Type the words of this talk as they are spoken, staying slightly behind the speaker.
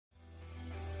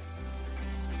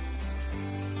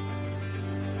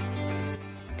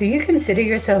Do you consider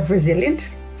yourself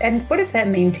resilient? And what does that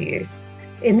mean to you?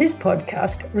 In this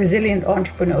podcast, Resilient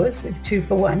Entrepreneurs with 2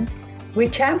 for 1, we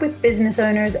chat with business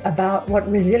owners about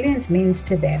what resilience means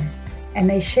to them, and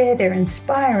they share their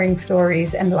inspiring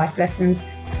stories and life lessons.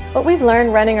 What we've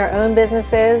learned running our own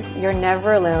businesses, you're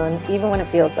never alone, even when it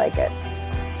feels like it.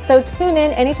 So tune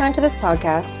in anytime to this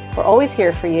podcast. We're always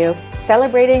here for you,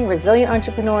 celebrating resilient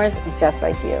entrepreneurs just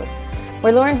like you.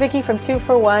 We're Laura and Vicky from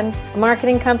 2for1, a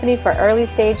marketing company for early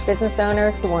stage business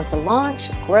owners who want to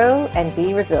launch, grow, and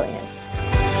be resilient.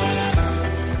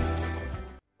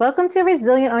 Welcome to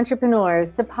Resilient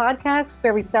Entrepreneurs, the podcast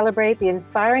where we celebrate the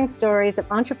inspiring stories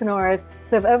of entrepreneurs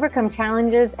who have overcome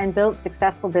challenges and built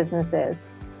successful businesses.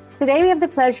 Today we have the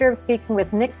pleasure of speaking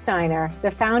with Nick Steiner,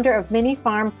 the founder of Mini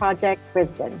Farm Project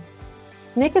Brisbane.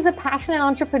 Nick is a passionate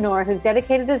entrepreneur who's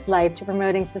dedicated his life to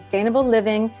promoting sustainable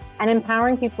living and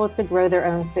empowering people to grow their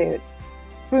own food.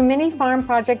 Through Mini Farm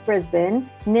Project Brisbane,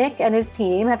 Nick and his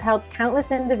team have helped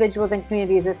countless individuals and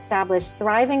communities establish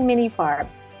thriving mini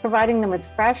farms, providing them with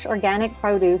fresh, organic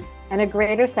produce and a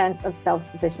greater sense of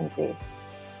self-sufficiency.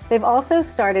 They've also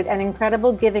started an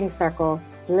incredible giving circle.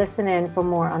 Listen in for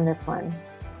more on this one.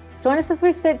 Join us as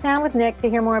we sit down with Nick to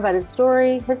hear more about his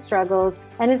story, his struggles,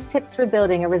 and his tips for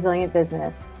building a resilient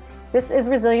business. This is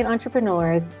Resilient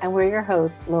Entrepreneurs, and we're your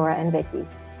hosts, Laura and Vicky.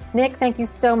 Nick, thank you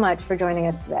so much for joining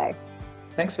us today.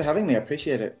 Thanks for having me. I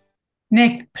appreciate it.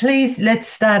 Nick, please, let's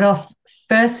start off.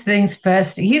 First things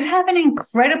first, you have an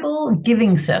incredible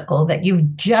giving circle that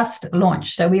you've just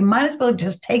launched. So we might as well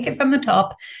just take it from the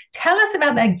top. Tell us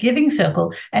about that giving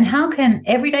circle and how can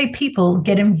everyday people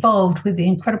get involved with the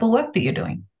incredible work that you're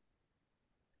doing?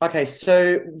 Okay,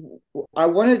 so I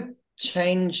want to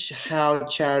change how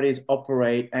charities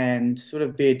operate and sort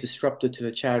of be a disruptor to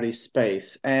the charity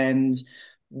space. And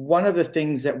one of the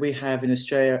things that we have in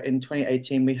Australia in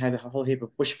 2018, we had a whole heap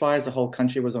of bushfires. The whole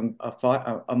country was on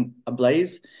a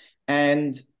blaze.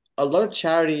 And a lot of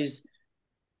charities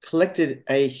collected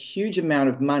a huge amount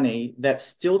of money that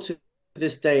still to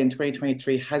this day in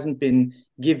 2023 hasn't been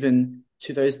given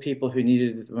to those people who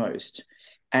needed it the most.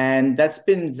 And that's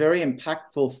been very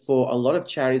impactful for a lot of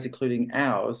charities, including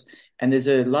ours. And there's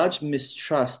a large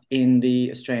mistrust in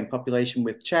the Australian population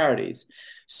with charities.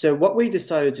 So what we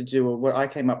decided to do, or what I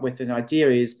came up with an idea,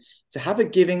 is to have a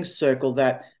giving circle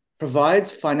that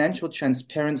provides financial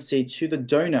transparency to the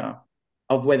donor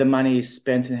of where the money is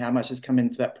spent and how much has come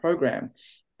into that program.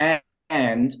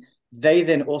 And they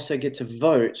then also get to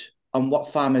vote on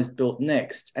what farm is built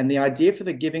next. And the idea for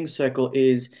the giving circle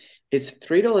is it's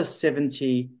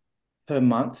 $3.70 per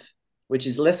month, which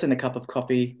is less than a cup of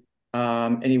coffee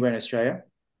anywhere in Australia.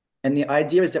 And the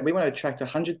idea is that we want to attract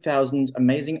 100,000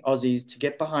 amazing Aussies to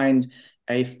get behind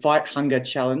a Fight Hunger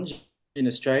challenge in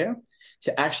Australia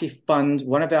to actually fund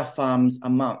one of our farms a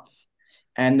month.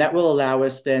 And that will allow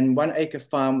us then, 1 acre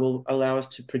farm will allow us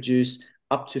to produce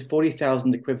up to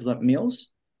 40,000 equivalent meals.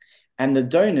 And the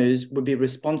donors would be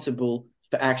responsible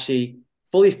for actually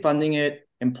fully funding it,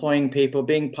 employing people,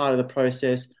 being part of the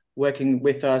process, working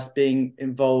with us, being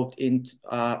involved in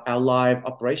our live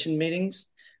operation meetings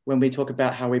when we talk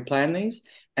about how we plan these,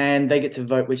 and they get to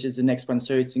vote, which is the next one.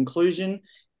 So it's inclusion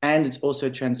and it's also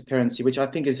transparency, which I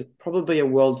think is probably a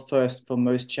world first for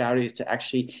most charities to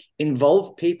actually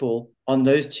involve people on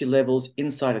those two levels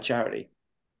inside a charity.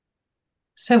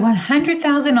 So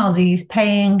 100,000 Aussies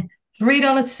paying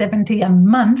 $3.70 a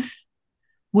month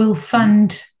will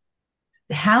fund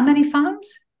how many farms?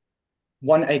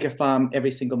 1 acre farm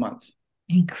every single month.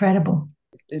 Incredible.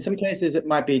 In some cases, it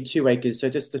might be 2 acres. So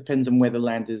it just depends on where the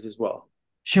land is as well.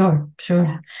 Sure.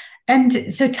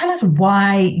 And so tell us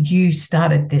why you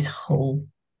started this whole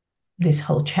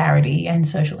charity and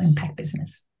social impact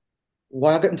business.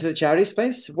 Why I got into the charity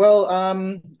space? Well,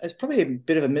 it's probably a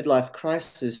bit of a midlife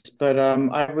crisis, but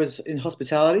I was in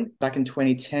hospitality back in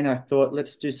 2010. I thought,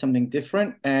 let's do something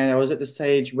different. And I was at the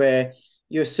stage where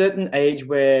you're a certain age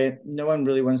where no one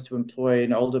really wants to employ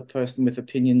an older person with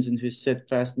opinions and who's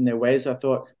steadfast in their ways. I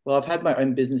thought, well, I've had my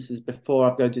own businesses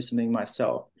before. I've got to do something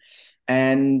myself.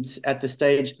 And at the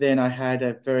stage then, I had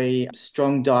a very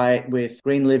strong diet with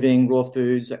green living, raw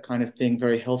foods, that kind of thing,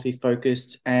 very healthy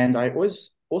focused. And I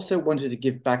always also wanted to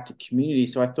give back to community.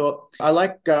 So I thought, I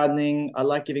like gardening. I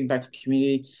like giving back to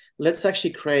community. Let's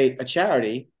actually create a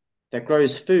charity that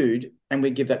grows food and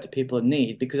we give that to people in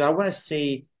need, because I want to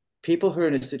see people who are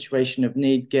in a situation of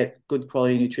need get good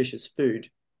quality, nutritious food.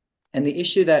 And the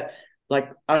issue that,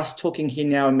 like us talking here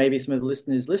now, and maybe some of the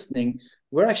listeners listening,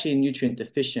 we're actually nutrient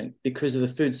deficient because of the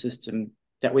food system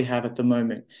that we have at the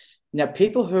moment. Now,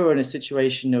 people who are in a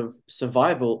situation of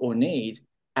survival or need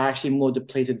are actually more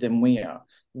depleted than we are.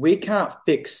 We can't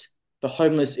fix the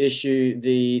homeless issue,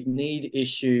 the need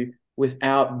issue,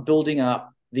 without building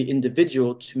up the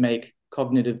individual to make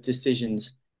cognitive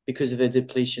decisions because of the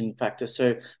depletion factor.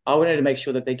 So I wanted to make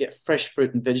sure that they get fresh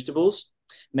fruit and vegetables,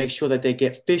 make sure that they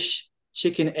get fish,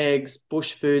 chicken, eggs,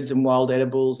 bush foods and wild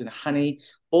edibles and honey,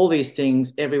 all these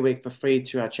things every week for free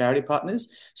to our charity partners,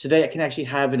 so they can actually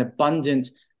have an abundant,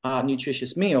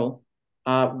 nutritious meal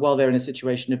while they're in a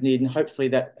situation of need. And hopefully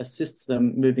that assists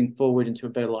them moving forward into a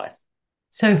better life.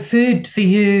 So food for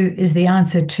you is the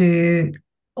answer to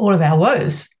all of our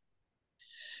woes.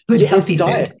 Good, healthy it's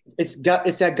diet. food.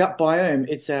 It's our gut biome.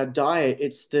 It's our diet.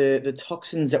 It's the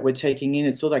toxins that we're taking in.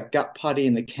 It's all that gut putty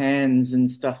in the cans and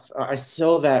stuff. I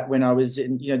saw that when I was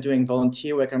doing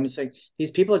volunteer work. I'm just like, these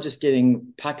people are just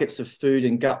getting packets of food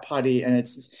and gut putty, and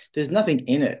there's nothing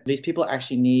in it. These people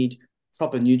actually need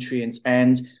proper nutrients,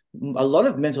 and a lot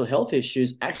of mental health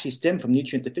issues actually stem from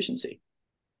nutrient deficiency.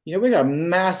 We got a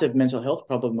massive mental health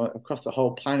problem across the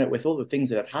whole planet with all the things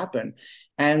that have happened.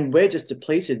 And we're just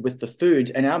depleted with the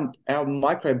food. And our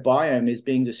microbiome is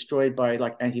being destroyed by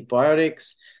like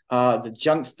antibiotics, the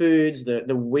junk foods,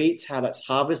 the wheat, how that's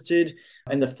harvested,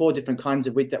 and the 4 different kinds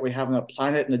of wheat that we have on the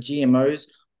planet, and the GMOs.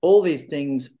 All these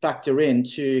things factor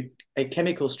into a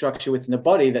chemical structure within the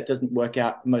body that doesn't work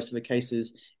out in most of the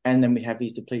cases. And then we have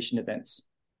these depletion events.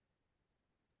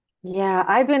 Yeah,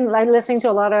 I've been listening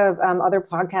to a lot of other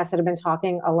podcasts that have been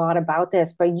talking a lot about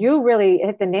this, but you really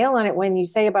hit the nail on it when you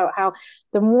say about how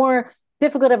the more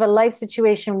difficult of a life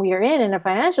situation we are in a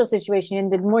financial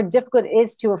situation, the more difficult it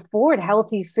is to afford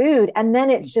healthy food. And then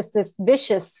it's just this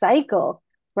vicious cycle,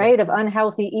 right, of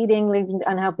unhealthy eating,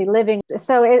 unhealthy living.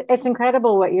 So it's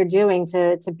incredible what you're doing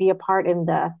to be a part in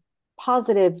the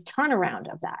positive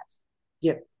turnaround of that.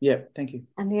 Yeah, thank you.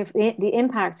 And the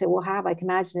impact it will have, I can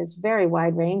imagine, is very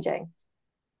wide ranging.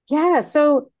 Yeah.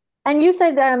 So, and you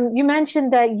said you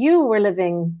mentioned that you were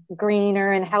living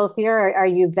greener and healthier. Are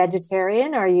you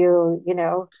vegetarian? Are you,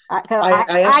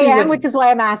 I am, which is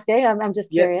why I'm asking. I'm just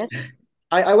curious.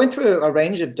 I went through a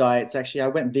range of diets. Actually, I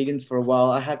went vegan for a while.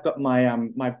 I have got my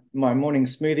my morning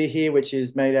smoothie here, which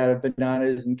is made out of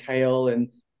bananas and kale and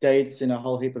dates and a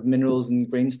whole heap of minerals and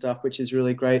green stuff, which is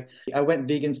really great. I went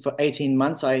vegan for 18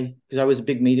 months. Because I was a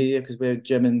big meat eater, because we're a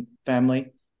German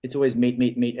family. It's always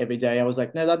meat every day. I was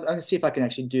like, no, I'm going to see if I can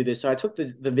actually do this. So I took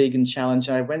the vegan challenge.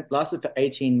 I lasted for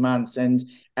 18 months. And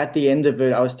at the end of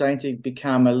it, I was starting to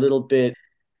become a little bit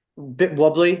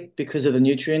wobbly because of the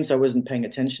nutrients. I wasn't paying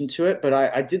attention to it, but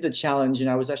I did the challenge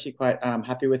and I was actually quite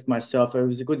happy with myself. It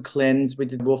was a good cleanse. We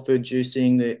did raw food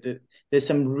juicing. There's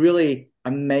some really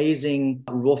amazing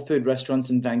raw food restaurants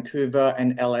in Vancouver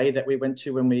and LA that we went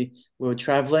to when we were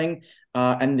traveling.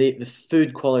 And the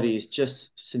food quality is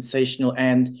just sensational.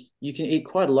 And you can eat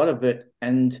quite a lot of it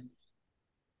and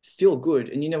feel good.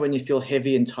 And when you feel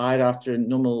heavy and tired after a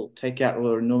normal takeout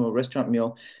or a normal restaurant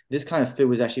meal, this kind of food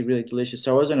was actually really delicious.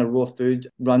 So I was on a raw food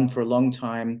run for a long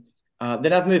time.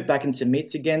 Then I've moved back into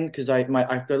meats again because I've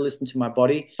got to listen to my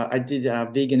body. I did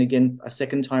vegan again a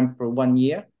second time for 1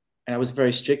 year. And I was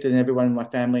very strict, and everyone in my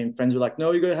family and friends were like,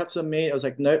 no, you got to have some meat. I was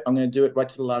like, no, I'm going to do it right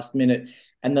to the last minute.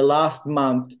 And the last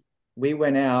month, we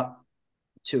went out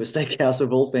to a steakhouse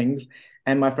of all things,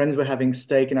 and my friends were having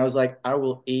steak. And I was like, I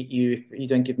will eat you if you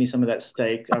don't give me some of that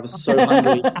steak. I was so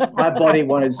hungry. My body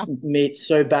wanted meat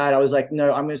so bad. I was like,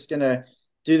 no, I'm just going to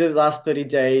do the last 30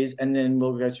 days, and then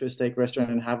we'll go to a steak restaurant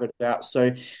and have it out.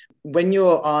 So when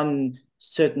you're on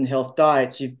certain health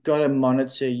diets, you've got to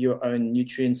monitor your own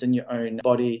nutrients and your own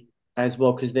body as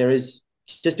well, because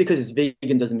just because it's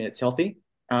vegan doesn't mean it's healthy.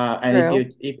 And if you're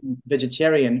even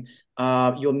vegetarian,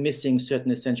 you're missing certain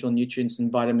essential nutrients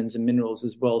and vitamins and minerals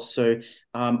as well. So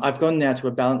I've gone now to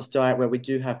a balanced diet where we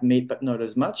do have meat, but not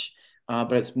as much,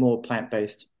 but it's more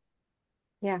plant-based.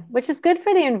 Yeah, which is good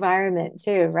for the environment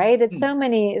too, right? It's so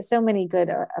many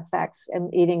good effects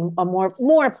in eating a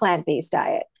more plant-based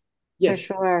diet. Yes. For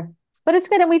sure. But it's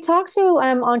good. And we talk to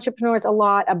entrepreneurs a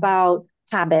lot about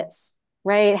habits,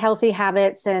 right? Healthy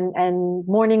habits and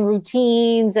morning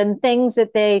routines and things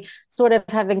that they sort of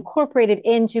have incorporated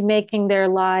into making their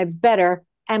lives better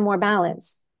and more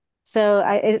balanced. So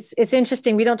it's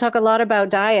interesting. We don't talk a lot about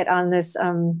diet on this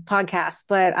podcast,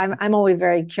 but I'm always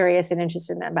very curious and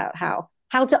interested about how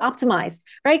to optimize,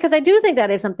 right? Because I do think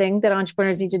that is something that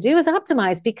entrepreneurs need to do, is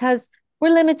optimize, because we're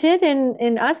limited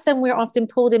in us, and we're often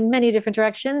pulled in many different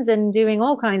directions and doing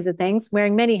all kinds of things,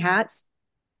 wearing many hats.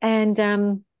 And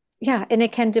and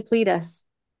it can deplete us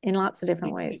in lots of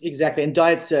different ways. Exactly. And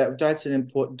diet's an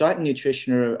important, diet and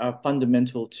nutrition are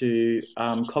fundamental to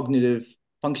cognitive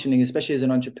functioning, especially as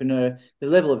an entrepreneur. The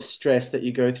level of stress that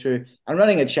you go through, and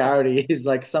running a charity is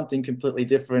like something completely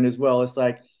different as well. It's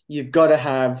like, you've got to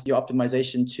have your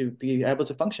optimization to be able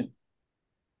to function.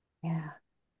 Yeah.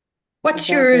 What's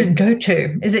your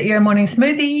go-to? Is it your morning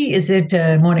smoothie? Is it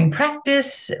a morning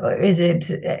practice? Or is it,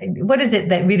 what is it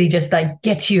that really just like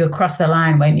gets you across the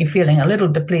line when you're feeling a little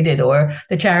depleted or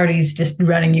the charity's just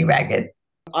running you ragged?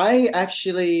 I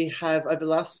actually have, over the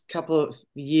last couple of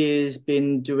years,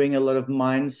 been doing a lot of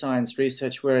mind science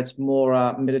research where it's more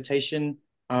meditation,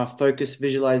 focus,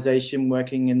 visualization,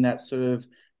 working in that sort of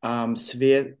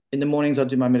sphere. In the mornings, I'll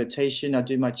do my meditation, I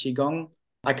do my qigong.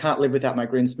 I can't live without my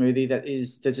green smoothie. That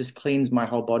just cleans my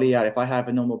whole body out. If I have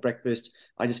a normal breakfast,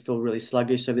 I just feel really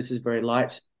sluggish. So this is very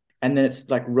light. And then it's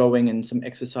like rowing and some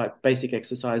exercise, basic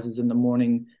exercises in the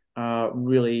morning,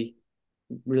 really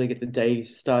get the day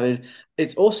started.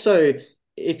 It's also,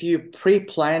 if you're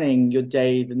pre-planning your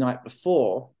day the night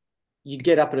before, you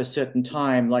get up at a certain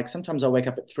time. Like sometimes I wake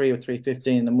up at 3 or 3:15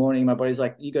 in the morning. My body's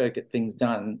like, you got to get things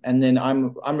done. And then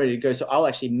I'm ready to go. So I'll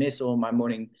actually miss all my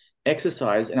morning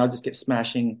exercise and I'll just get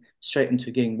smashing straight into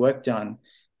getting work done.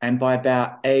 And by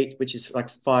about 8, which is like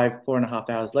 4.5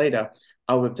 hours later,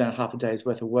 I would have done half a day's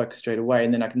worth of work straight away.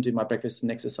 And then I can do my breakfast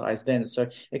and exercise then. So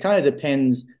it kind of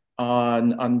depends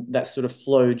on that sort of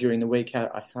flow during the week,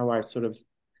 how I sort of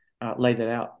lay that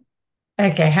out.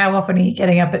 Okay, how often are you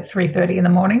getting up at 3:30 in the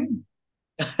morning?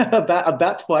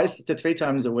 about twice to 3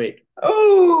 times a week.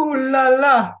 Oh la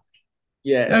la.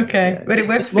 Yeah. Okay, Yeah. but it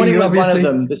works This for you, morning was one of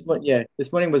obviously. them.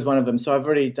 This morning was one of them. So I've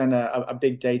already done a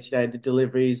big day today. I did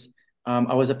deliveries.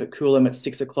 I was up at Coolum at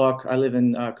 6 o'clock. I live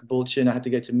in Caboolture and I had to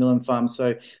go to Millen Farm.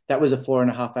 So that was a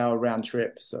 4.5 hour round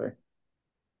trip. So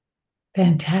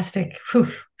Fantastic.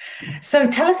 Whew. So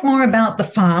tell us more about the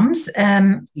farms,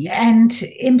 and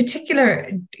in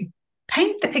particular,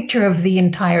 paint the picture of the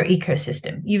entire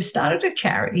ecosystem. You've started a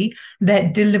charity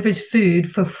that delivers food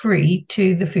for free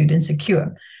to the food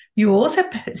insecure. You also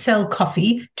sell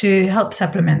coffee to help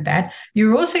supplement that.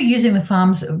 You're also using the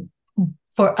farms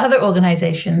for other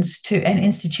organizations and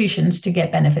institutions to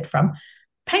get benefit from.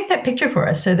 Paint that picture for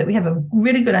us so that we have a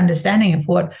really good understanding of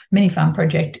what Mini Farm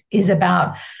Project is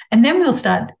about. And then we'll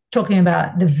start talking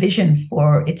about the vision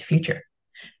for its future.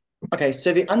 Okay,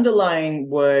 so the underlying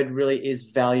word really is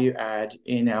value add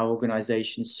in our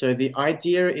organization. So the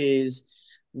idea is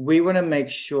we want to make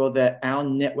sure that our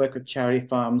network of charity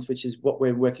farms, which is what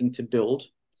we're working to build,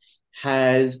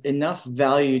 has enough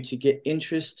value to get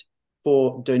interest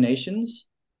for donations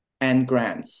and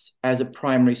grants as a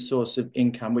primary source of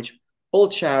income, which all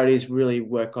charities really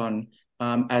work on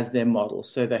as their model.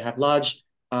 So they have large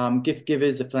gift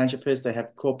givers, the philanthropists, they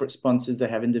have corporate sponsors, they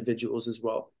have individuals as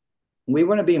well. We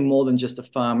want to be more than just a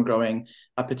farm growing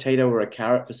a potato or a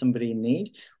carrot for somebody in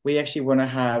need. We actually want to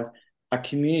have a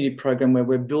community program where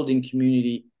we're building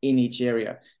community in each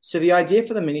area. So the idea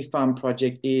for the Mini Farm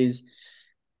Project is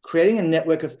creating a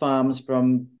network of farms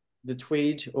from the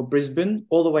Tweed or Brisbane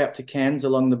all the way up to Cairns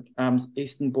along the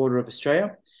eastern border of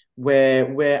Australia, where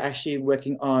we're actually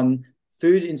working on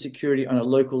food insecurity on a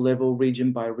local level,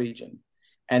 region by region.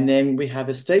 And then we have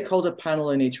a stakeholder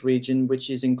panel in each region, which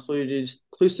is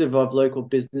inclusive of local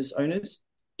business owners,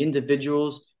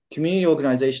 individuals, community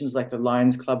organizations like the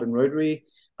Lions Club and Rotary,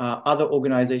 other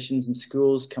organizations and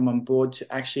schools come on board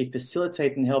to actually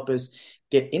facilitate and help us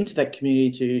get into that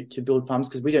community to build farms,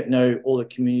 because we don't know all the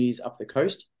communities up the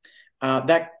coast.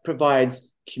 That provides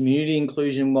community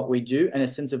inclusion in what we do and a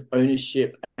sense of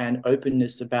ownership and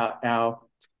openness about our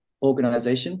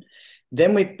organization.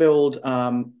 Then we build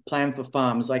plan for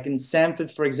farms. Like in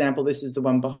Sanford, for example, this is the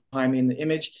one behind me in the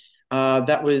image.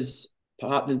 That was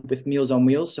partnered with Meals on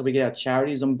Wheels. So we get our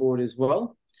charities on board as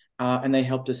well. And they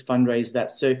helped us fundraise that.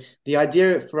 So the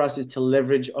idea for us is to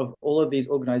leverage of all of these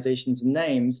organizations'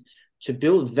 names to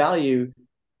build value.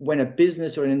 When a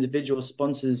business or an individual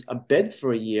sponsors a bed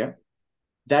for a year,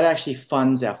 that actually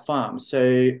funds our farm.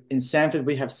 So in Sanford,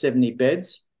 we have 70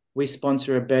 beds. We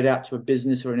sponsor a bed out to a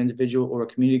business or an individual or a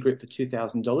community group for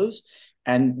 $2,000.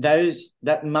 And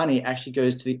that money actually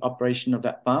goes to the operation of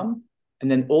that farm. And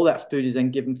then all that food is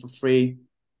then given for free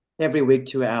every week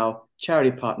to our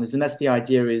charity partners. And that's the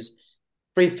idea, is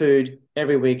free food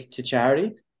every week to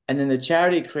charity. And then the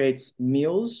charity creates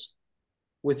meals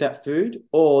with that food,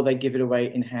 or they give it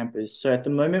away in hampers. So at the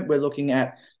moment, we're looking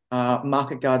at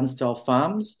market garden style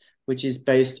farms, which is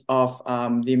based off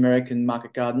the American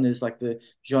market gardeners like the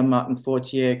Jean-Martin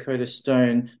Fortier, Curtis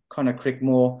Stone, Connor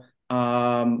Crickmore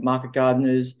market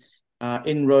gardeners,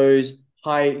 in rows,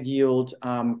 high yield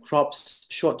crops,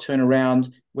 short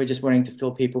turnaround. We're just wanting to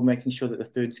fill people, making sure that the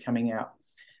food's coming out.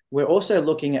 We're also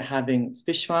looking at having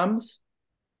fish farms,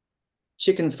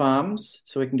 chicken farms,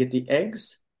 so we can get the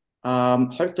eggs,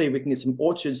 Hopefully we can get some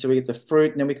orchards so we get the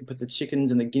fruit, and then we can put the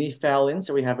chickens and the guinea fowl in.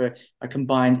 So we have a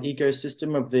combined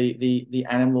ecosystem of the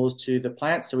animals to the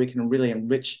plants, so we can really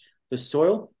enrich the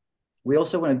soil. We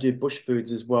also want to do bush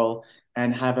foods as well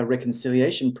and have a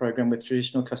reconciliation program with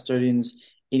traditional custodians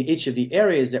in each of the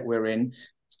areas that we're in,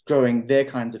 growing their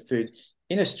kinds of food.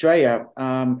 In Australia,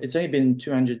 it's only been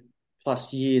 200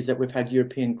 plus years that we've had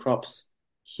European crops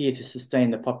here to sustain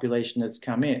the population that's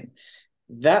come in.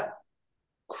 Those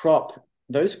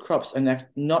crops are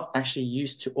not actually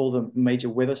used to all the major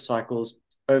weather cycles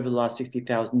over the last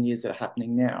 60,000 years that are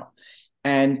happening now.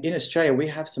 And in Australia, we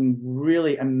have some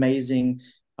really amazing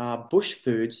bush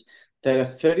foods that are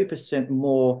 30%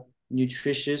 more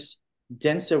nutritious,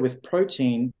 denser with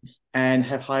protein, and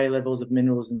have higher levels of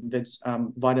minerals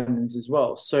and vitamins as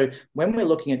well. So when we're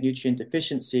looking at nutrient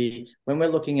deficiency, when we're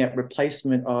looking at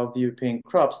replacement of European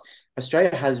crops,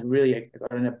 Australia has really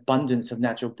an abundance of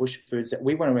natural bush foods that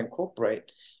we want to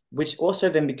incorporate, which also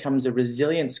then becomes a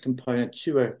resilience component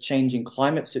to a changing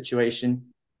climate situation,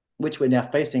 which we're now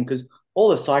facing because all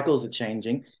the cycles are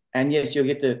changing. And yes, you'll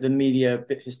get the media a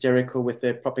bit hysterical with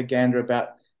their propaganda about,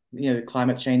 the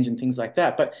climate change and things like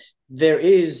that. But there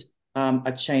is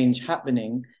a change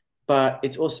happening, but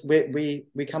it's also we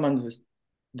come under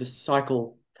the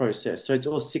cycle process. So it's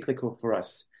all cyclical for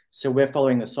us. So we're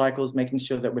following the cycles, making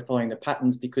sure that we're following the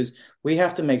patterns, because we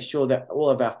have to make sure that all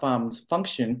of our farms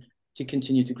function to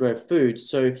continue to grow food.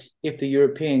 So if the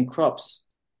European crops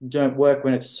don't work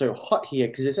when it's so hot here,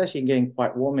 because it's actually getting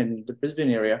quite warm in the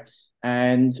Brisbane area,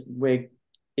 and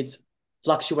it's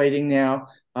fluctuating now.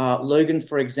 Logan,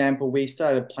 for example, we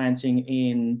started planting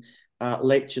in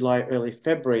late July, early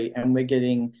February, and we're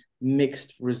getting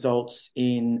mixed results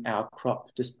in our crop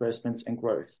disbursements and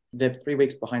growth. They're 3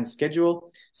 weeks behind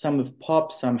schedule. Some have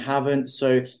popped, some haven't.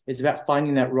 So it's about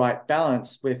finding that right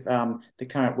balance with the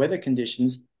current weather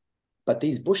conditions. But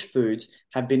these bush foods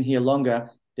have been here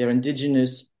longer. They're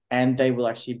indigenous, and they will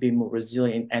actually be more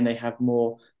resilient, and they have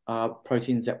more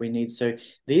proteins that we need. So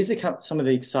these are some of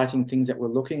the exciting things that we're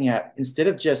looking at. Instead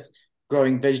of just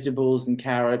growing vegetables and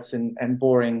carrots and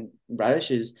boring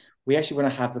radishes, we actually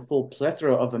want to have the full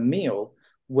plethora of a meal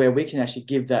where we can actually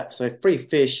give that. So free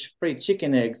fish, free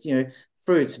chicken eggs,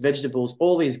 fruits, vegetables,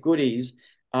 all these goodies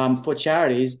for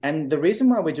charities. And the reason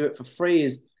why we do it for free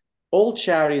is all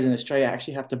charities in Australia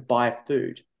actually have to buy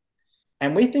food.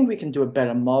 And we think we can do a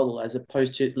better model, as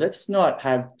opposed to, let's not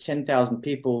have 10,000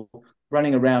 people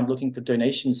running around looking for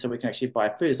donations so we can actually buy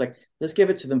food. It's like, let's give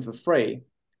it to them for free.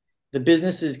 The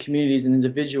businesses, communities, and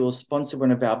individuals sponsor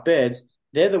one of our beds.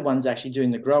 They're the ones actually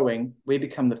doing the growing. We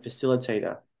become the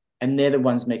facilitator, and they're the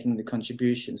ones making the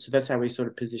contribution. So that's how we sort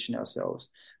of position ourselves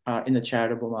in the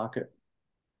charitable market.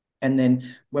 And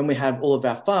then when we have all of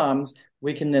our farms,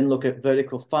 we can then look at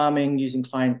vertical farming using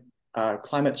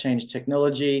climate change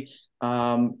technology.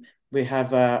 We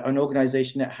have an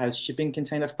organization that has shipping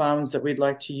container farms that we'd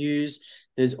like to use.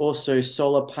 There's also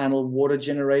solar panel water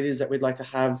generators that we'd like to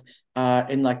have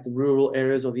in like the rural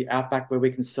areas or the outback where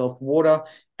we can self-water.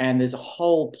 And there's a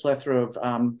whole plethora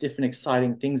of different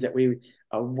exciting things that we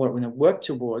want to work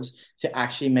towards to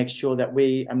actually make sure that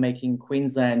we are making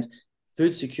Queensland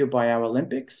food secure by our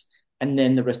Olympics, and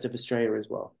then the rest of Australia as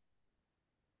well.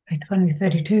 By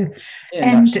 2032.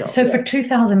 And so for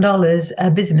 $2,000,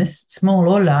 a business, small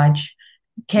or large,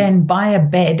 can buy a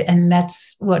bed, and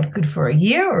that's good for a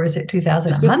year, or is it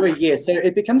 $2,000 a month? For a year. So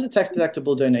it becomes a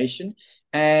tax-deductible donation,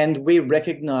 and we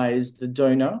recognize the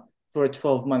donor for a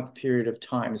 12-month period of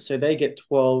time. So they get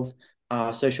 12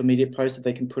 social media posts that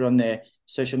they can put on their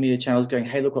social media channels going,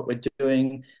 hey, look what we're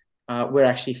doing. We're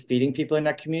actually feeding people in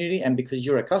our community, and because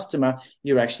you're a customer,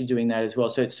 you're actually doing that as well.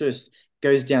 So it sort of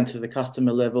goes down to the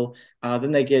customer level.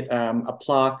 Then they get a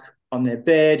plaque on their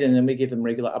bed, and then we give them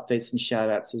regular updates and shout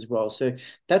outs as well. So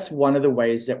that's one of the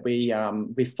ways that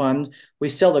we fund. We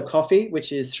sell the coffee,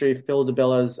 which is through Phil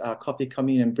DeBella's Coffee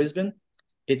Commune in Brisbane.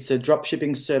 It's a drop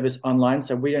shipping service online,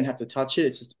 so we don't have to touch it.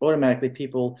 It's just automatically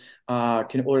people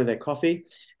can order their coffee.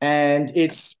 And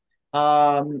it's,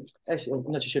 actually,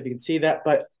 I'm not too sure if you can see that,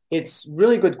 but it's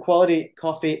really good quality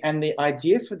coffee. And the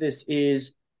idea for this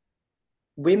is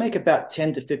we make about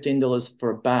 $10 to $15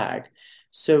 for a bag.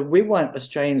 So we want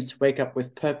Australians to wake up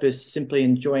with purpose, simply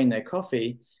enjoying their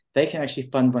coffee. They can actually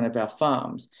fund one of our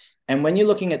farms. And when you're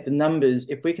looking at the numbers,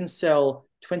 if we can sell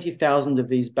 20,000 of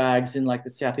these bags in like the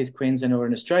Southeast Queensland or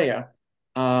in Australia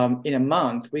in a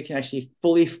month, we can actually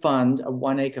fully fund a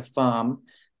 1 acre farm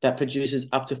that produces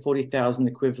up to 40,000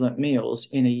 equivalent meals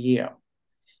in a year.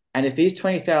 And if these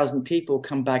 20,000 people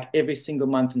come back every single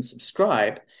month and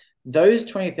subscribe, those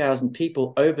 20,000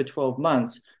 people over 12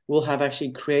 months will have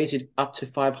actually created up to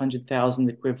 500,000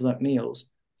 equivalent meals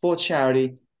for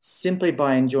charity simply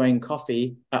by enjoying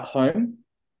coffee at home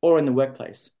or in the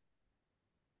workplace.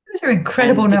 Those are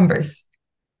incredible And numbers.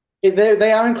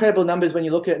 they are incredible numbers when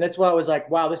you look at it. And that's why I was like,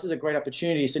 wow, this is a great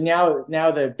opportunity. So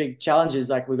now the big challenge is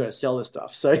like, we've got to sell this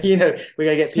stuff. So, we got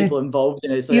to get So people involved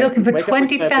in it. So you're that looking for wake up with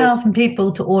purpose. 20,000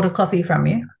 people to order coffee from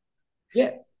you,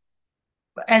 Yeah.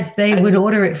 as they would And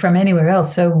order it from anywhere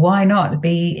else. So why not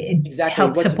be exactly.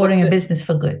 help supporting a business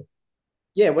for good?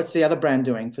 What's the other brand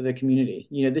doing for the community?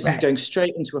 This is Right. going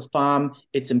straight into a farm.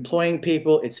 It's employing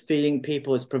people. It's feeding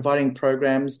people. It's providing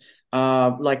programs.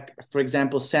 Like, for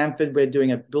example, Sanford, we're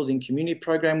doing a building community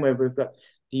program where we've got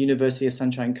the University of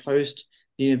Sunshine Coast,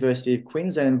 the University of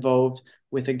Queensland involved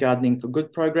with a Gardening for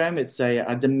Good program. It's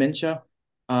a dementia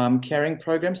caring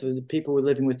program. So the people who are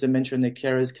living with dementia and their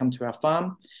carers come to our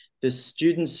farm. The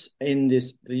students in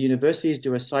the universities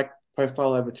do a psych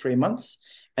profile over 3 months,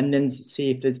 and then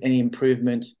see if there's any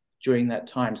improvement during that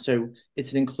time. So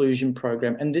it's an inclusion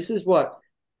program. And this is what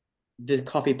the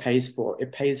coffee pays for.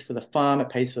 It pays for the farm, it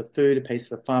pays for the food, it pays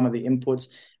for the farmer, the inputs,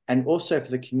 and also for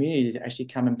the community to actually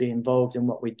come and be involved in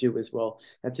what we do as well.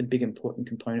 That's a big, important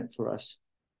component for us.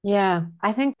 Yeah,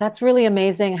 I think that's really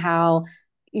amazing how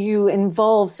you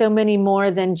involve so many more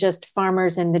than just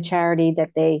farmers and the charity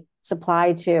that they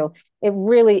supply to. It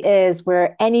really is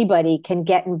where anybody can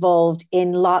get involved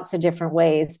in lots of different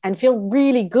ways and feel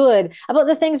really good about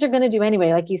the things they're going to do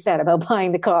anyway, like you said, about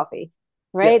buying the coffee,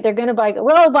 right? Yeah. They're going to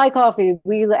we'll all buy coffee.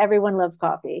 Everyone loves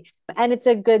coffee. And it's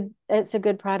a good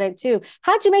product too.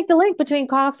 How'd you make the link between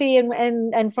coffee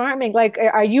and farming? Like,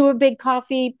 are you a big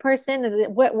coffee person?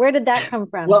 Where did that come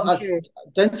from? Well,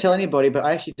 don't tell anybody, but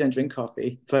I actually don't drink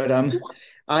coffee. But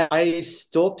I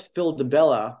stalked Phil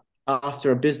DeBella after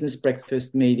a business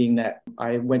breakfast meeting that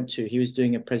I went to. He was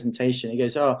doing a presentation. He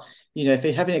goes, "Oh, if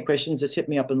you have any questions, just hit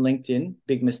me up on LinkedIn."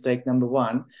 Big mistake, number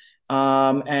one.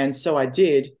 And so I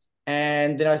did.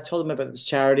 And then I told him about this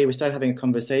charity. We started having a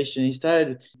conversation. He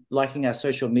started liking our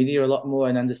social media a lot more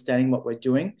and understanding what we're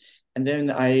doing. And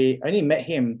then I only met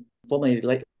him formally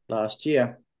late last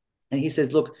year. And he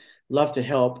says, "Look, love to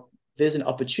help. There's an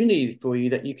opportunity for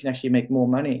you that you can actually make more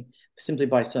money simply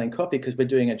by selling coffee, because we're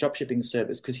doing a drop shipping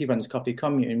service," because he runs Coffee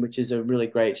Commune, which is a really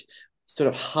great sort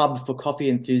of hub for coffee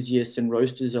enthusiasts and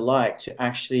roasters alike to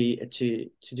actually to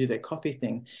do their coffee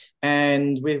thing.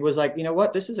 And we was like, you know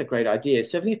what, this is a great idea.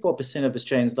 74% of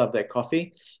Australians love their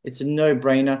coffee. It's a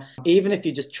no-brainer. Even if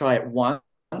you just try it once,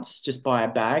 just buy a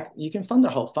bag, you can fund a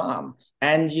whole farm.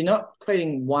 And you're not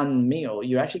creating one meal,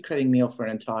 you're actually creating a meal for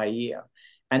an entire year.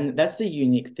 And that's the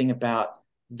unique thing about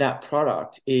that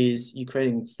product, is you're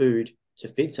creating food to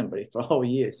feed somebody for a whole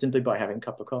year simply by having a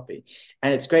cup of coffee.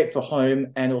 And it's great for home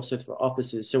and also for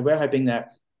offices. So we're hoping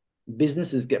that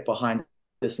businesses get behind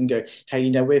this and go, hey,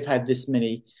 we've had this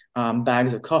many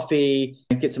bags of coffee,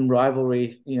 and get some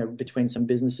rivalry, between some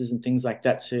businesses and things like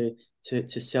that to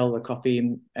sell the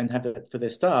coffee and have it for their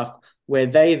staff, where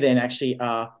they then actually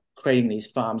are creating these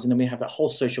farms. And then we have that whole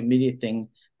social media thing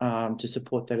to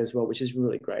support that as well, which is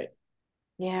really great.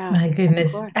 Yeah. My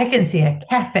goodness, I can see a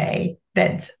cafe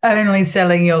that's only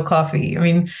selling your coffee. I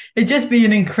mean, it'd just be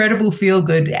an incredible feel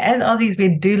good. As Aussies, we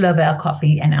do love our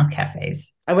coffee and our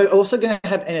cafes. And we're also going to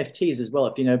have NFTs as well.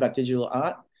 If you know about digital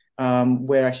art,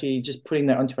 we're actually just putting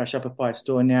that onto our Shopify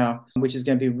store now, which is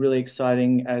going to be really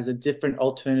exciting as a different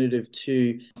alternative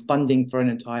to funding for an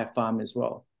entire farm as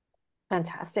well.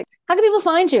 Fantastic. How can people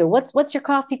find you? What's your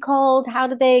coffee called? How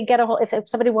do they get if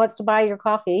somebody wants to buy your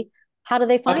coffee, how do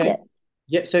they find it?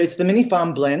 Yeah, so it's the Mini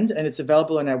Farm Blend, and it's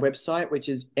available on our website, which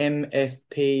is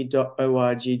mfp.org.au.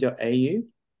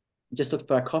 Just look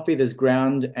for our coffee. There's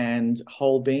ground and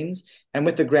whole beans. And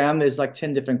with the ground, there's like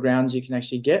 10 different grounds you can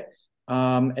actually get.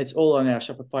 It's all on our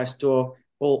Shopify store,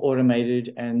 all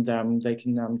automated, and they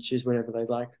can choose whatever they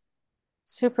like.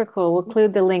 Super cool. We'll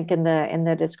include the link in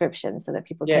the description so that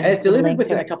people can. Yeah, and it's delivered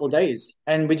within a couple of days,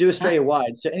 and we do Australia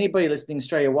wide. So anybody listening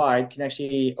Australia wide can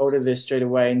actually order this straight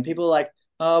away. And people are like,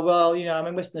 "Oh, well, I'm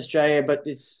in Western Australia, but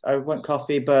I want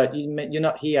coffee, but you're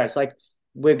not here." It's like,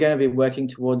 we're going to be working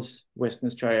towards Western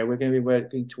Australia. We're going to be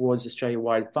working towards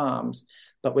Australia-wide farms,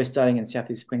 but we're starting in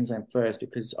Southeast Queensland first,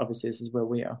 because obviously this is where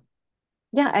we are.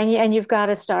 Yeah, and you've got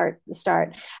to start.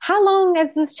 How long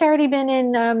has this charity been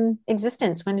in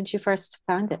existence? When did you first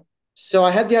found it? So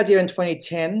I had the idea in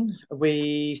 2010.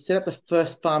 We set up the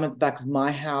first farm at the back of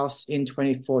my house in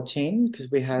 2014, because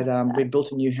we had we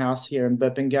built a new house here in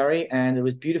Burpengary, and it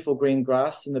was beautiful green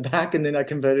grass in the back. And then I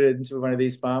converted it into one of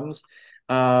these farms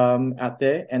out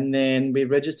there. And then we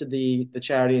registered the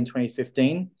charity in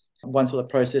 2015. Once all the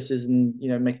processes and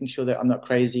making sure that I'm not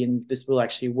crazy and this will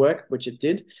actually work, which it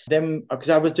did. Then,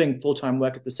 because I was doing full-time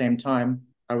work at the same time,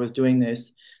 I was doing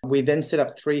this. We then set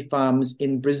up 3 farms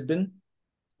in Brisbane.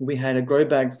 We had a grow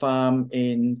bag farm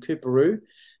in Coorparoo,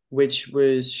 which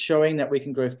was showing that we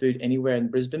can grow food anywhere in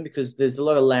Brisbane because there's a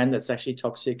lot of land that's actually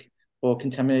toxic or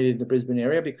contaminated in the Brisbane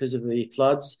area because of the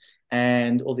floods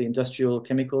and all the industrial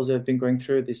chemicals that have been going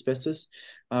through the asbestos.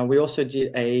 We also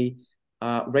did a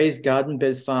raised garden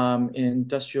bed farm in an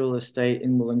industrial estate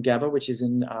in Woolloongabba, which is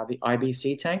in the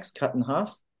IBC tanks cut in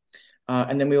half.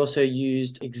 And then we also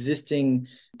used existing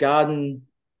garden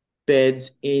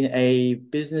beds in a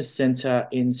business center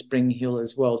in Spring Hill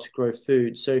as well to grow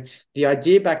food. So the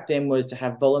idea back then was to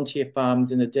have volunteer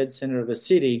farms in the dead center of the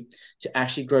city to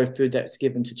actually grow food that's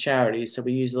given to charities. So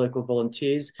we used local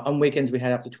volunteers. On weekends, we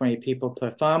had up to 20 people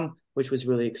per farm, which was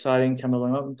really exciting coming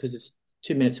along because it's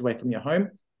 2 minutes away from your home.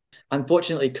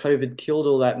 Unfortunately, COVID killed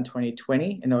all that in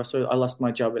 2020, and also I lost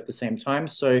my job at the same time.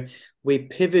 So we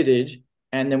pivoted,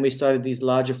 and then we started these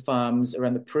larger farms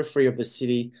around the periphery of the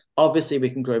city. Obviously, we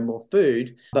can grow more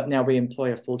food, but now we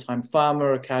employ a full-time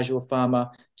farmer, a casual farmer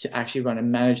to actually run and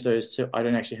manage those. So I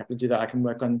don't actually have to do that. I can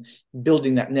work on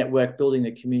building that network, building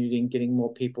the community, and getting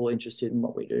more people interested in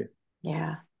what we do.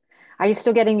 Yeah. Are you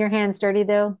still getting your hands dirty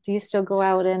though? Do you still go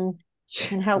out and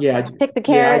help pick the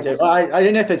carrots? Yeah, I do. I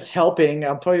don't know if it's helping.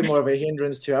 I'm probably more of a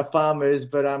hindrance to our farmers,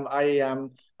 but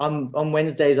on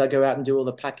Wednesdays I go out and do all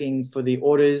the packing for the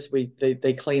orders.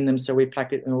 They clean them, so we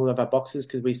pack it in all of our boxes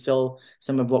because we sell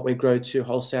some of what we grow to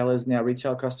wholesalers and our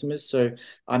retail customers. So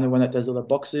I'm the one that does all the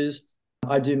boxes.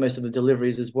 I do most of the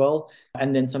deliveries as well,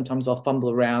 and then sometimes I'll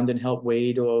fumble around and help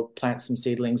weed or plant some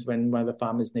seedlings when one of the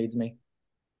farmers needs me.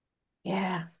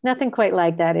 Yeah, it's nothing quite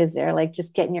like that, is there? Like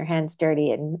just getting your hands dirty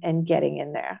and getting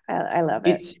in there. I love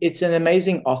it. It's an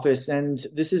amazing office, and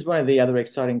this is one of the other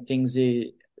exciting things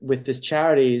with this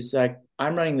charity is like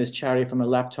I'm running this charity from a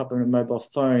laptop and a mobile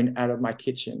phone out of my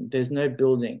kitchen. There's no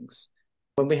buildings.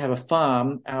 When we have a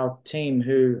farm, our team,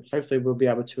 who hopefully will be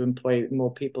able to employ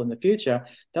more people in the future,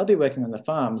 they'll be working on the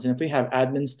farms. And if we have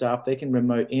admin staff, they can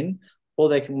remote in, or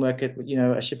they can work at,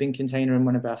 a shipping container in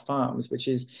one of our farms, which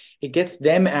is, it gets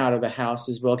them out of the house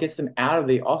as well, gets them out of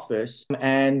the office,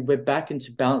 and we're back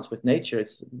into balance with nature.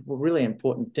 It's a really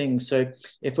important thing. So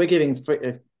if we're giving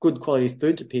good quality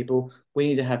food to people, we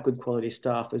need to have good quality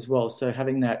staff as well. So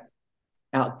having that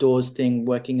outdoors thing,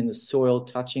 working in the soil,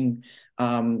 touching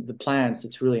the plants,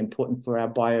 it's really important for our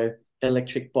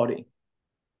bioelectric body.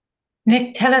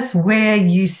 Nick, tell us where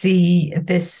you see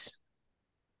this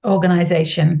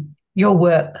organization, your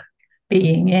work,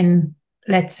 being in,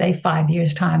 let's say, 5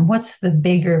 years' time. What's the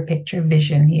bigger picture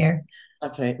vision here?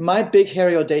 Okay, my big,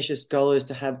 hairy, audacious goal is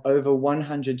to have over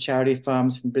 100 charity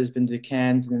farms from Brisbane to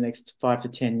Cairns in the next 5 to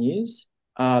 10 years,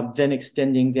 then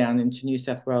extending down into New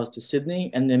South Wales to Sydney,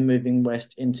 and then moving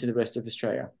west into the rest of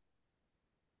Australia.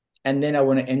 And then I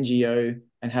want an NGO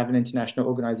and have an international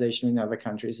organization in other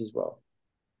countries as well.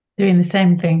 Doing the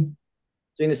same thing.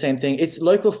 Doing the same thing. It's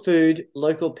local food,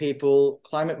 local people,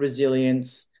 climate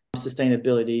resilience,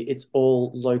 sustainability. It's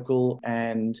all local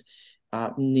and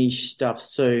niche stuff.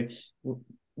 So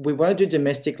we want to do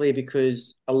domestically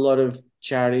because a lot of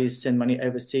charities send money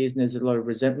overseas and there's a lot of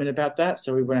resentment about that.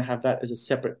 So we want to have that as a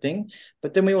separate thing.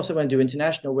 But then we also want to do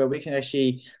international, where we can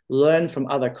actually learn from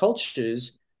other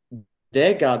cultures,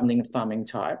 their gardening and farming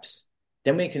types.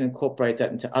 Then we can incorporate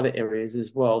that into other areas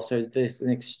as well. So there's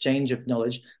an exchange of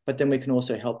knowledge, but then we can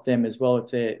also help them as well if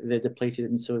they're depleted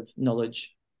in sort of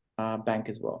knowledge bank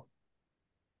as well.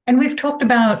 And we've talked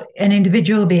about an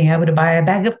individual being able to buy a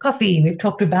bag of coffee. We've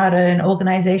talked about an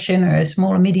organization or a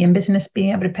small or medium business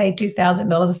being able to pay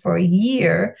 $2,000 for a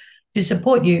year to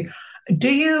support you. Do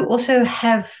you also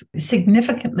have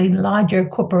significantly larger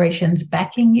corporations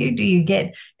backing you? Do you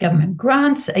get government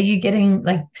grants? Are you getting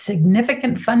like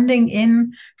significant funding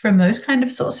in from those kind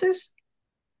of sources?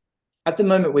 At the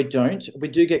moment, we don't. We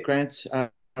do get grants.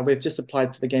 We've just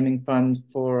applied for the gaming fund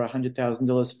for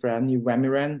 $100,000 for our new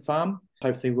Wamiran farm.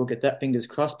 Hopefully we'll get that, fingers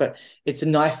crossed. But it's a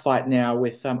knife fight now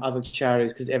with other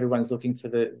charities because everyone's looking for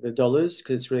the dollars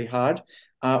because it's really hard.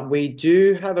 We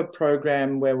do have a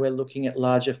program where we're looking at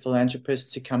larger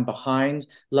philanthropists to come behind.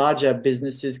 Larger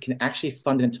businesses can actually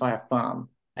fund an entire farm,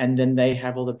 and then they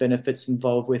have all the benefits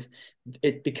involved with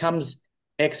it. Becomes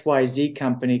XYZ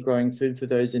company growing food for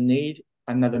those in need,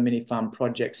 another mini farm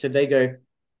project. So they go,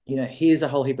 here's a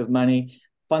whole heap of money,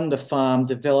 fund the farm,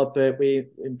 develop it. We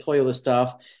employ all the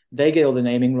staff. They get all the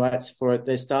naming rights for it.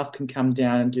 Their staff can come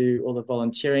down and do all the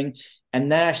volunteering. And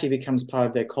that actually becomes part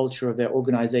of their culture, of their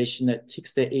organization, that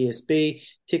ticks their ESB,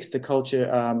 ticks the culture,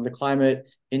 the climate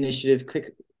initiative,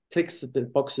 clicks the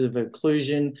boxes of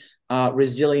inclusion,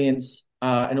 resilience,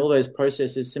 and all those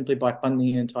processes simply by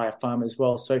funding an entire farm as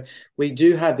well. So we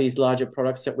do have these larger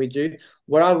products that we do.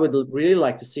 What I would really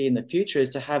like to see in the future is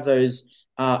to have those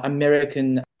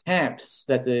American camps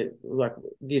that the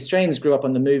Australians grew up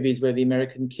on the movies where the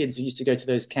American kids used to go to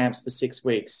those camps for 6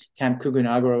 weeks, Camp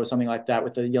Kugunagara or something like that,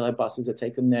 with the yellow buses that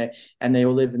take them there, and they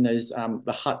all live in those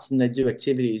the huts and they do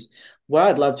activities. What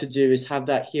I'd love to do is have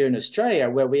that here in Australia,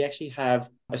 where we actually have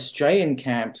Australian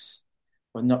camps,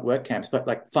 well, not work camps, but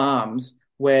like farms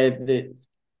where the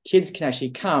kids can actually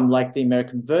come, like the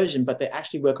American version, but they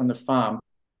actually work on the farm.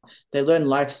 They learn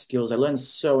life skills, they learn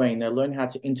sewing, they learn how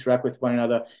to interact with one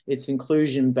another. It's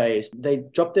inclusion based. They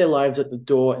drop their lives at the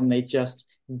door and they just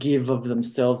give of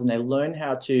themselves, and they learn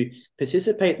how to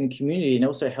participate in community and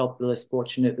also help the less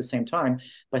fortunate at the same time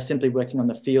by simply working on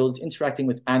the fields, interacting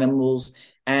with animals,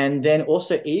 and then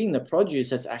also eating the produce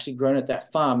that's actually grown at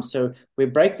that farm. So we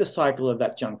break the cycle of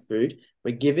that junk food.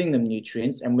 We're giving them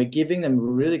nutrients and we're giving them a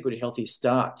really good, healthy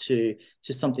start to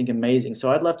something amazing.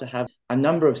 So I'd love to have a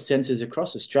number of centers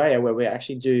across Australia where we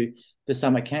actually do the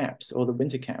summer camps or the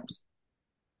winter camps.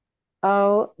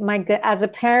 Oh my God. As a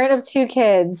parent of two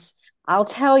kids, I'll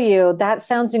tell you, that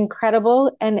sounds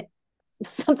incredible and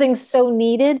something so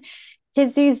needed.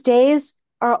 Kids these days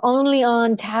are only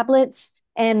on tablets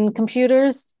and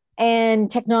computers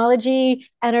and technology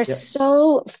and are Yep.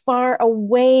 so far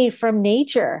away from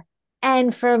nature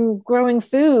and from growing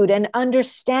food and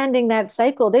understanding that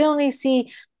cycle. They only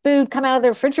see food come out of the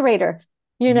refrigerator,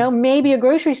 maybe a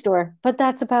grocery store, but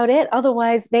that's about it.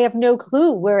 Otherwise, they have no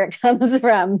clue where it comes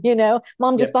from.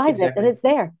 Mom just Yep, buys it and exactly. it's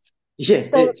there. Yeah,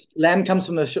 So lamb comes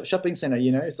from the shopping center,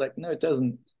 it's like, no, it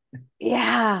doesn't.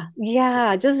 yeah,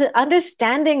 just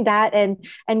understanding that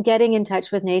and getting in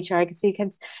touch with nature. I can see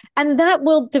kids, and that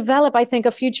will develop, I think,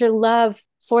 a future love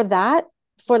for that,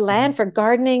 for land, for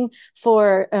gardening,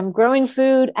 for growing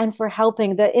food, and for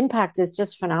helping. The impact is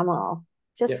just phenomenal,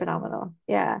 just Yep. phenomenal.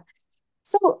 Yeah.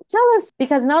 So tell us,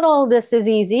 because not all of this is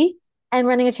easy, and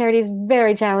running a charity is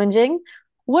very challenging.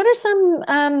 What are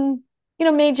some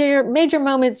major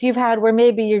moments you've had where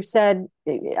maybe you've said,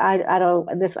 I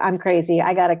don't this I'm crazy.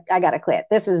 I gotta quit.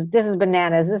 This is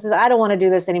bananas. I don't want to do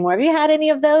this anymore. Have you had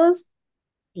any of those?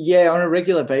 Yeah, on a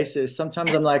regular basis.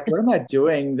 Sometimes I'm like, what am I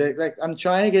doing? Like, I'm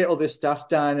trying to get all this stuff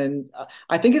done. And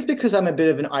I think it's because I'm a bit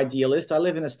of an idealist. I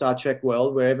live in a Star Trek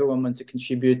world where everyone wants to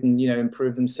contribute and,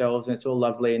 improve themselves. And it's all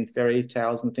lovely and fairy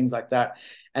tales and things like that.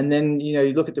 And then,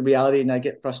 you look at the reality and I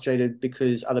get frustrated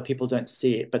because other people don't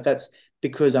see it. But that's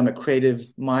because I'm a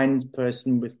creative mind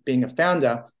person with being a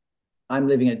founder. I'm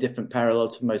living a different parallel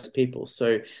to most people.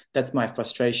 So that's my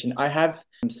frustration. I have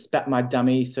spat my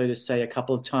dummy, so to say, a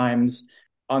couple of times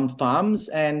on farms.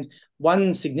 And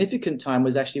one significant time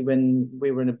was actually when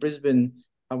we were in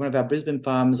one of our Brisbane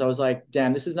farms. I was like,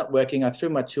 damn, this is not working. I threw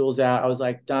my tools out. I was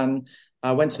like, done.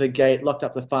 I went to the gate, locked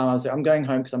up the farm. I was like, I'm going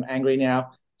home because I'm angry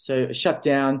now. So it shut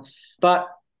down. But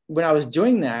when I was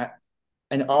doing that,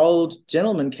 an old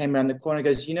gentleman came around the corner and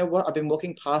goes, you know what? I've been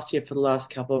walking past here for the last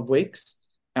couple of weeks.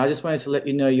 And I just wanted to let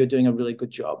you know you're doing a really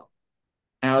good job.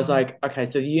 And I was like, okay,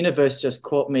 so the universe just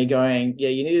caught me going, yeah,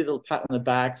 you need a little pat on the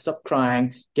back, stop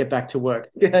crying, get back to work.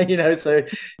 So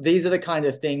these are the kind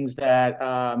of things that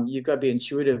you've got to be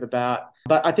intuitive about.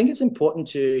 But I think it's important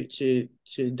to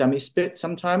dummy spit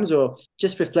sometimes, or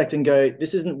just reflect and go,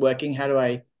 this isn't working. How do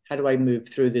I move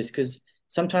through this? Because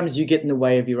sometimes you get in the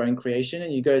way of your own creation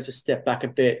and you go to step back a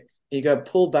bit. You go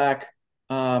pull back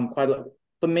quite a lot.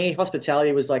 For me,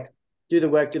 hospitality was like, do the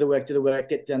work,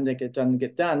 get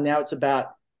done. Now it's about,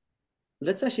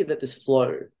 let's actually let this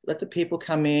flow. Let the people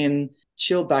come in,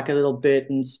 chill back a little bit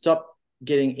and stop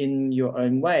getting in your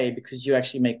own way, because you're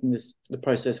actually making the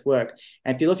process work.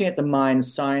 And if you're looking at the mind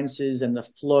sciences and the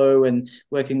flow and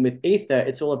working with ether,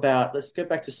 it's all about, let's go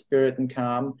back to spirit and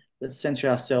calm. Let's center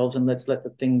ourselves and let's let the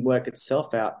thing work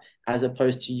itself out, as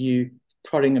opposed to you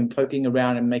prodding and poking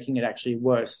around and making it actually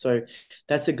worse. So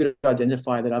that's a good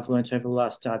identifier that I've learned over the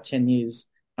last 10 years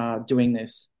doing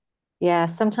this. Yeah,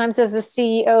 sometimes as a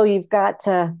CEO, you've got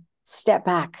to step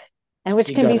back, and which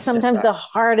You can got be to step sometimes back. the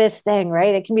hardest thing,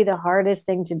 right? It can be the hardest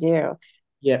thing to do,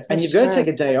 Yeah. for And you've got to take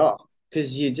sure. a day off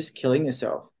because you're just killing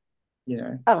yourself.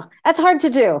 Oh, that's hard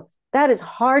to do. That is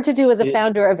hard to do as a It,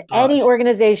 founder of any hard.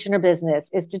 organization or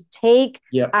business, is to take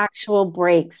Yep. actual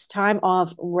breaks, time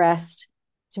off, rest,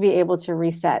 to be able to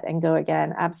reset and go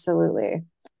again. Absolutely.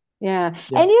 Yeah.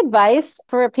 Yep. Any advice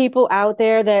for people out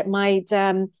there that might,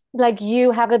 like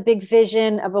you, have a big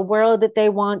vision of a world that they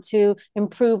want to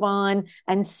improve on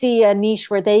and see a niche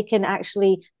where they can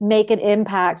actually make an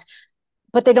impact,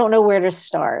 but they don't know where to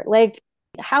start? Like,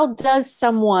 how does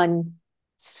someone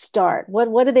start?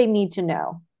 What do they need to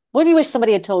know? What do you wish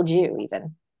somebody had told you,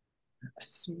 even?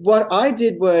 What I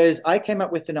did was I came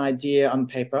up with an idea on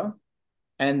paper,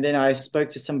 and then I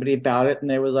spoke to somebody about it, and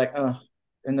they were like, "Oh,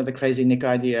 another crazy Nick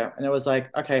idea." And I was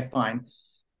like, "Okay, fine."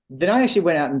 Then I actually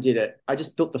went out and did it. I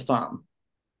just built the farm.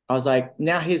 I was like,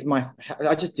 "Now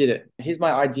I just did it. Here's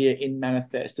my idea in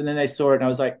manifest." And then they saw it, and I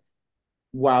was like,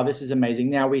 "Wow, this is amazing."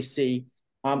 Now we see.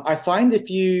 I find if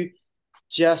you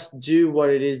just do what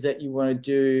it is that you want to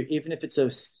do, even if it's a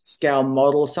scale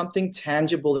model, something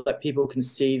tangible that people can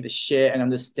see, the share and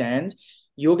understand,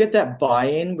 you'll get that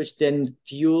buy-in, which then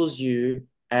fuels you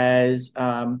as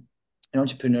an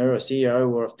entrepreneur or CEO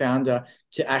or a founder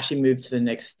to actually move to the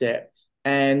next step.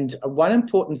 And one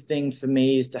important thing for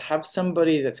me is to have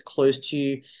somebody that's close to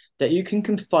you that you can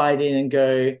confide in and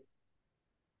go,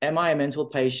 am I a mental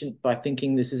patient by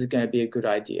thinking this is going to be a good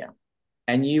idea?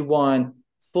 And you want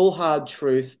full hard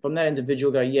truth from that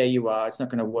individual, go, yeah, you are, it's not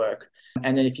going to work.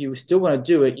 And then if you still want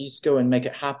to do it, you just go and make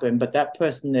it happen. But that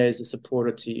person there is a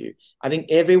supporter to you. I think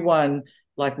everyone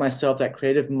like myself, that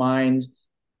creative mind,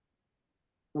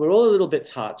 we're all a little bit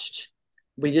touched.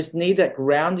 We just need that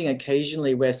grounding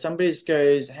occasionally where somebody just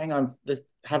goes, hang on, let's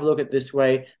have a look at it this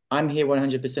way. I'm here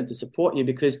 100% to support you,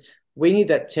 because we need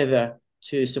that tether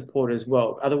to support as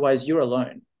well. Otherwise, you're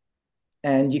alone.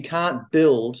 And you can't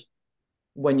build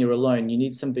when you're alone. You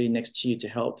need somebody next to you to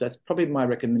help. That's probably my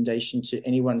recommendation to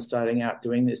anyone starting out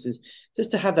doing this, is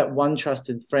just to have that one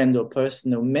trusted friend or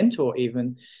person or mentor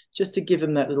even, just to give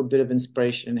them that little bit of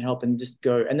inspiration and help, and just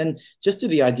go. And then just do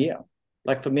the idea.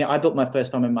 Like for me, I built my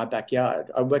first farm in my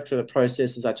backyard. I worked through the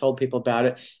processes. I told people about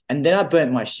it. And then I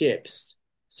burnt my ships,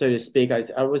 so to speak.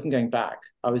 I wasn't going back.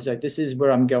 I was like, this is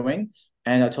where I'm going.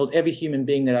 And I told every human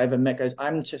being that I ever met, guys,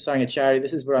 I'm starting a charity.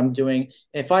 This is where I'm doing.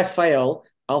 If I fail,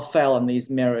 I'll fail on these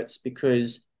merits,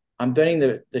 because I'm burning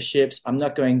the ships. I'm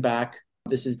not going back.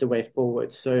 This is the way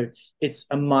forward. So it's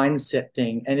a mindset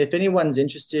thing. And if anyone's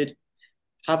interested,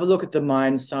 have a look at the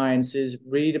mind sciences,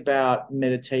 read about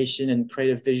meditation and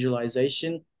creative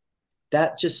visualization.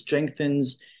 That just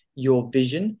strengthens your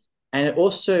vision. And it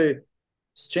also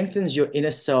strengthens your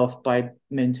inner self by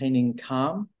maintaining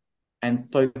calm and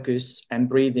focus and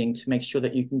breathing to make sure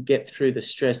that you can get through the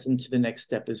stress into the next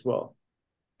step as well.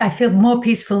 I feel more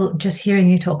peaceful just hearing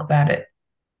you talk about it.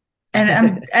 And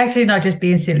I'm actually not just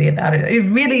being silly about it.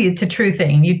 It's a true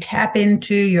thing. You tap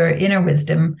into your inner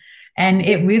wisdom, and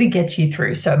it really gets you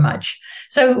through so much.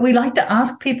 So we like to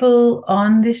ask people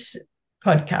on this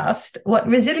podcast what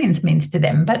resilience means to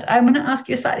them. But I want to ask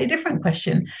you a slightly different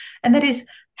question. And that is,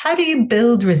 how do you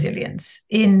build resilience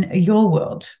in your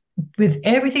world with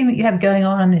everything that you have going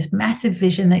on this massive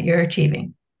vision that you're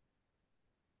achieving?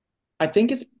 I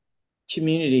think it's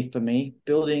community for me,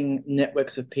 building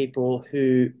networks of people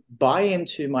who buy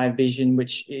into my vision,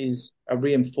 which is a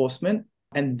reinforcement,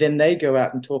 and then they go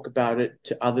out and talk about it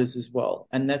to others as well.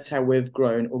 And that's how we've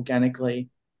grown organically,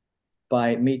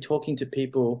 by me talking to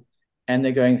people and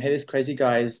they're going, hey, this crazy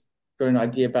guy's got an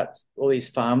idea about all these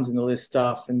farms and all this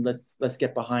stuff, and let's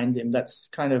get behind him. That's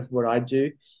kind of what I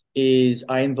do, is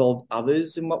I involve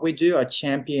others in what we do. I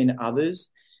champion others.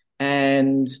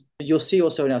 And you'll see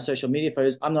also in our social media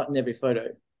photos, I'm not in every photo.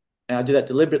 And I do that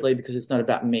deliberately, because it's not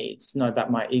about me. It's not about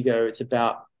my ego. It's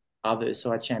about others.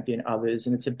 So I champion others.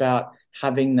 And it's about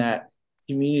having that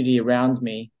community around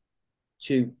me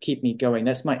to keep me going.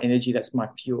 That's my energy. That's my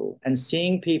fuel. And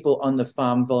seeing people on the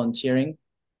farm volunteering.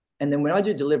 And then when I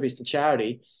do deliveries to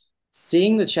charity,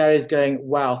 seeing the charities going,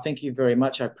 wow, thank you very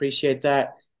much. I appreciate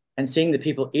that. And seeing the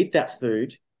people eat that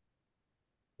food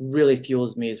really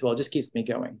fuels me as well. It just keeps me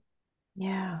going.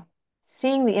 Yeah.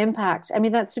 Seeing the impact. I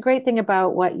mean, that's the great thing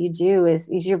about what you do is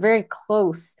you're very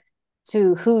close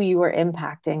to who you are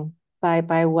impacting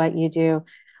by what you do.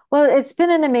 Well, it's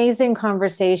been an amazing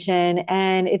conversation,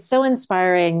 and it's so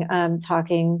inspiring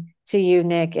talking to you,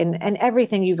 Nick, and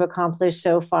everything you've accomplished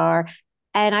so far.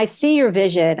 And I see your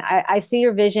vision. I see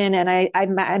your vision, and I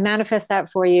manifest that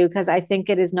for you, because I think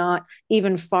it is not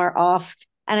even far off.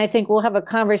 And I think we'll have a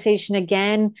conversation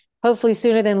again, hopefully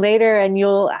sooner than later, and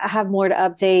you'll have more to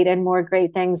update and more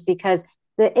great things, because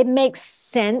it makes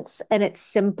sense, and it's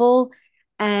simple,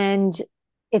 and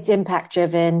it's impact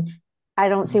driven. I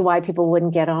don't see why people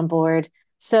wouldn't get on board.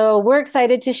 So we're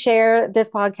excited to share this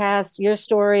podcast, your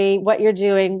story, what you're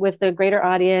doing with the greater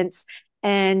audience.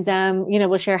 And,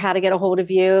 we'll share how to get a hold of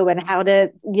you and how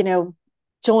to,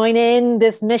 join in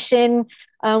this mission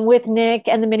with Nick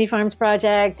and the Mini Farms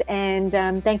Project. And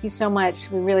thank you so much.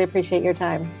 We really appreciate your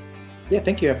time. Yeah,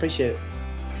 thank you. I appreciate it.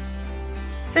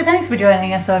 So thanks for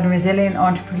joining us on Resilient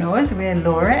Entrepreneurs. We're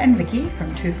Laura and Vicky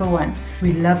from 2for1.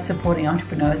 We love supporting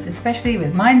entrepreneurs, especially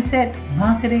with mindset,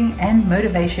 marketing, and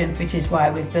motivation, which is why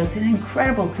we've built an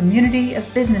incredible community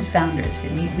of business founders who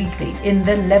meet weekly in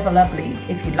the Level Up League.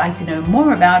 If you'd like to know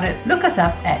more about it, look us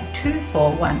up at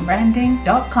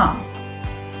 2for1branding.com.